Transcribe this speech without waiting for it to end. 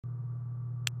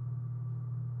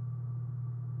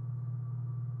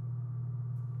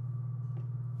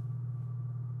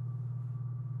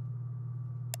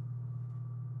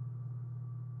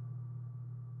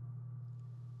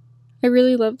I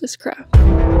really love this craft.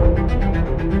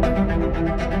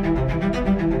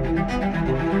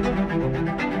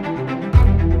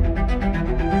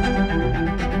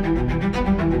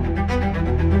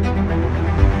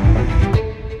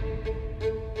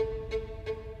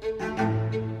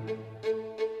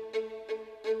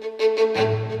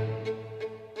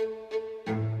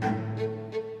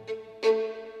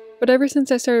 But ever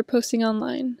since I started posting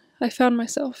online, I found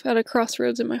myself at a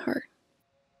crossroads in my heart.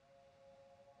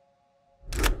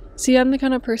 See, I'm the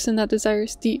kind of person that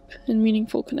desires deep and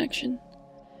meaningful connection.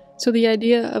 So the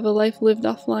idea of a life lived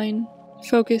offline,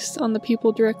 focused on the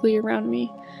people directly around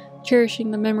me,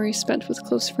 cherishing the memories spent with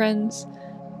close friends,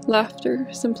 laughter,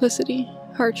 simplicity,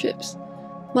 hardships,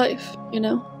 life,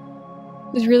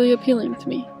 is really appealing to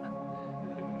me.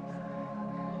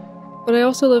 But I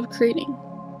also love creating.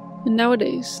 And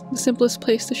nowadays, the simplest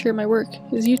place to share my work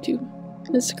is YouTube,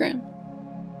 Instagram.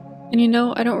 And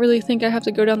I don't really think I have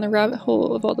to go down the rabbit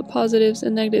hole of all the positives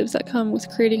and negatives that come with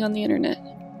creating on the internet.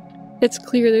 It's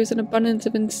clear there's an abundance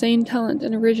of insane talent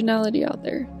and originality out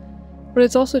there. But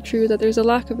it's also true that there's a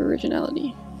lack of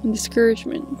originality, and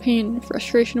discouragement, pain,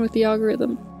 frustration with the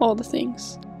algorithm, all the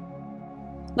things.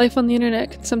 Life on the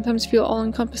internet can sometimes feel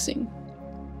all-encompassing,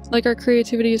 like our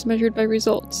creativity is measured by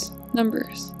results,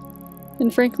 numbers.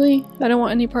 And frankly, I don't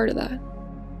want any part of that.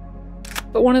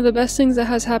 But one of the best things that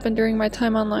has happened during my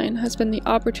time online has been the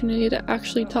opportunity to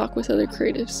actually talk with other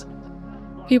creatives.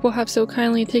 People have so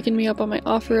kindly taken me up on my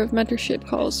offer of mentorship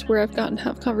calls where I've gotten to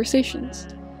have conversations.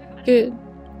 Good,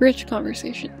 rich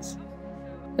conversations.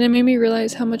 And it made me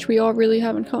realize how much we all really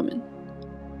have in common.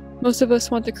 Most of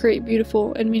us want to create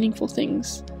beautiful and meaningful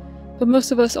things, but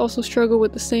most of us also struggle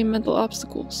with the same mental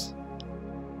obstacles.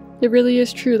 It really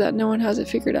is true that no one has it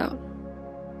figured out.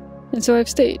 And so I've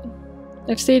stayed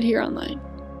here online,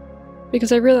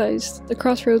 because I realized the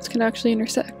crossroads can actually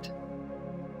intersect.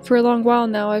 For a long while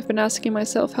now, I've been asking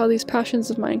myself how these passions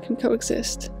of mine can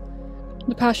coexist.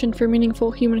 The passion for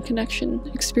meaningful human connection,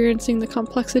 experiencing the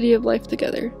complexity of life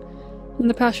together, and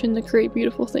the passion to create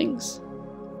beautiful things.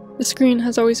 The screen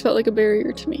has always felt like a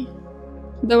barrier to me,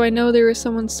 though I know there is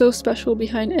someone so special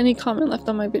behind any comment left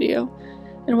on my video,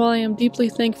 and while I am deeply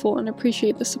thankful and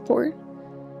appreciate the support,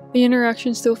 the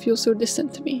interaction still feels so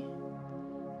distant to me.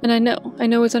 And I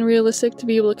know it's unrealistic to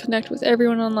be able to connect with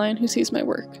everyone online who sees my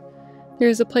work. There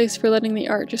is a place for letting the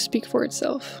art just speak for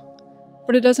itself.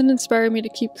 But it doesn't inspire me to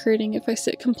keep creating if I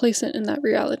sit complacent in that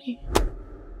reality.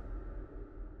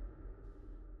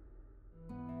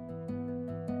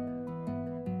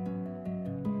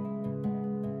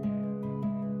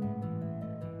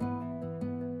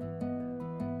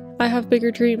 I have bigger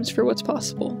dreams for what's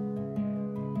possible.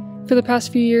 For the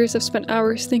past few years, I've spent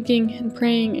hours thinking and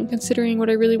praying and considering what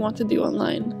I really want to do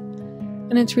online.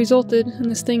 And it's resulted in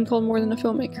this thing called More Than a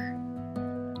Filmmaker.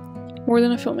 More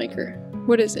Than a Filmmaker.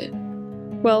 What is it?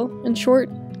 Well, in short,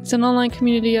 it's an online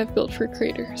community I've built for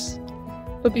creators.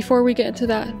 But before we get into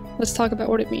that, let's talk about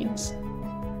what it means.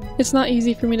 It's not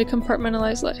easy for me to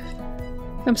compartmentalize life.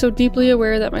 I'm so deeply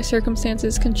aware that my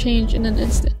circumstances can change in an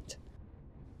instant.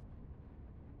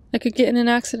 I could get in an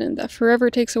accident that forever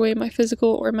takes away my physical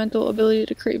or mental ability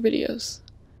to create videos.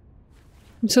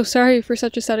 I'm so sorry for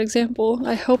such a sad example.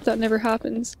 I hope that never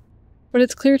happens. But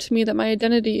it's clear to me that my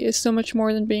identity is so much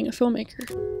more than being a filmmaker.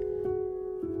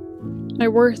 My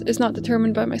worth is not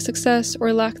determined by my success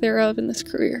or lack thereof in this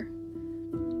career.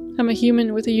 I'm a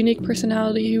human with a unique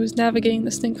personality who is navigating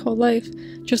this thing called life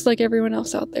just like everyone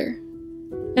else out there.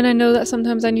 And I know that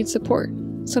sometimes I need support.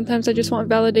 Sometimes I just want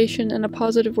validation and a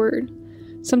positive word.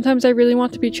 Sometimes I really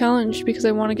want to be challenged because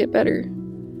I want to get better.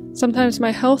 Sometimes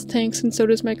my health tanks and so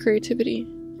does my creativity.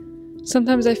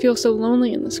 Sometimes I feel so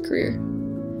lonely in this career.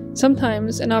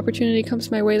 Sometimes an opportunity comes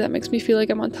my way that makes me feel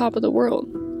like I'm on top of the world.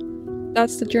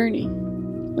 That's the journey.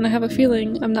 And I have a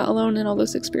feeling I'm not alone in all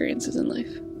those experiences in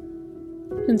life.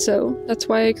 And so, that's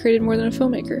why I created More Than a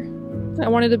Filmmaker. I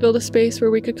wanted to build a space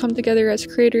where we could come together as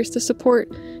creators to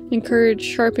support, encourage,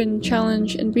 sharpen,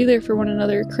 challenge, and be there for one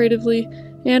another creatively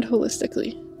and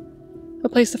holistically. A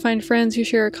place to find friends who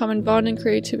share a common bond in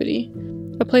creativity.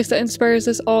 A place that inspires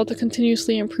us all to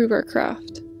continuously improve our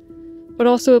craft. But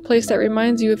also a place that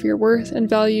reminds you of your worth and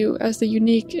value as the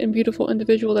unique and beautiful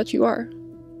individual that you are.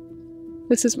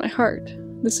 This is my heart.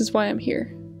 This is why I'm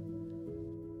here.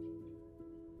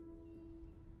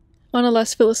 On a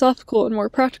less philosophical and more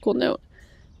practical note,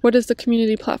 what does the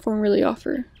community platform really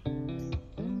offer?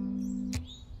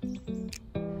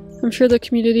 I'm sure the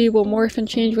community will morph and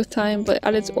change with time, but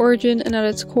at its origin and at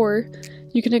its core,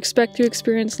 you can expect to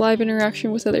experience live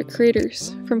interaction with other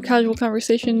creators, from casual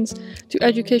conversations to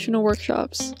educational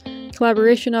workshops,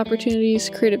 collaboration opportunities,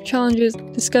 creative challenges,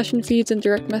 discussion feeds and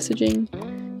direct messaging,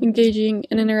 engaging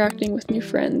and interacting with new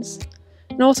friends,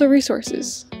 and also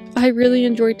resources. I really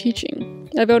enjoy teaching.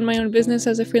 I've owned my own business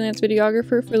as a freelance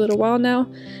videographer for a little while now,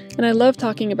 and I love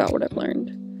talking about what I've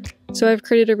learned. So I've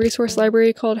created a resource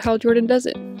library called How Jordyn Does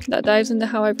It that dives into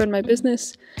how I've run my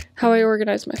business, how I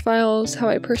organize my files, how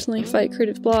I personally fight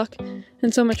creative block,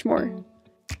 and so much more.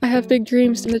 I have big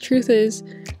dreams, and the truth is,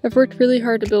 I've worked really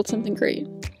hard to build something great.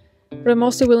 But I'm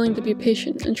also willing to be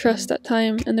patient and trust that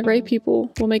time and the right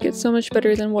people will make it so much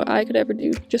better than what I could ever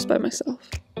do just by myself.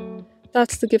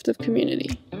 That's the gift of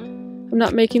community. I'm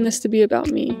not making this to be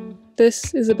about me.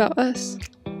 This is about us.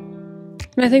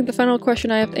 And I think the final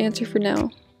question I have to answer for now: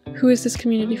 who is this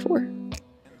community for?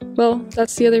 Well,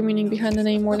 that's the other meaning behind the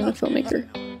name More Than a Filmmaker.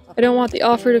 I don't want the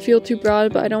offer to feel too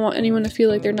broad, but I don't want anyone to feel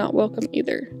like they're not welcome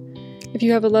either. If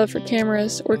you have a love for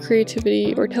cameras, or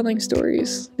creativity, or telling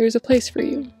stories, there's a place for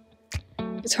you.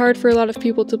 It's hard for a lot of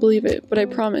people to believe it, but I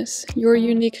promise, your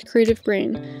unique creative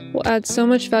brain will add so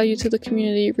much value to the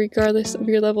community regardless of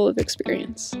your level of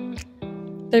experience.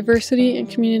 Diversity and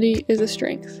community is a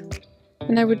strength,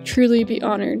 and I would truly be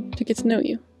honored to get to know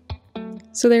you.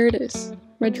 So there it is,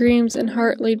 my dreams and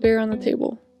heart laid bare on the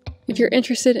table. If you're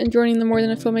interested in joining the More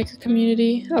Than a Filmmaker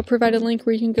community, I'll provide a link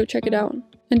where you can go check it out.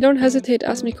 And don't hesitate to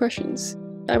ask me questions.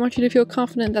 I want you to feel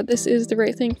confident that this is the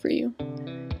right thing for you.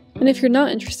 And if you're not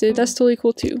interested, that's totally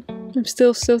cool too. I'm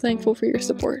still so thankful for your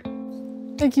support.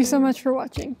 Thank you so much for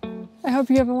watching. I hope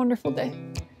you have a wonderful day.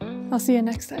 I'll see you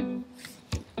next time.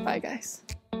 Bye guys.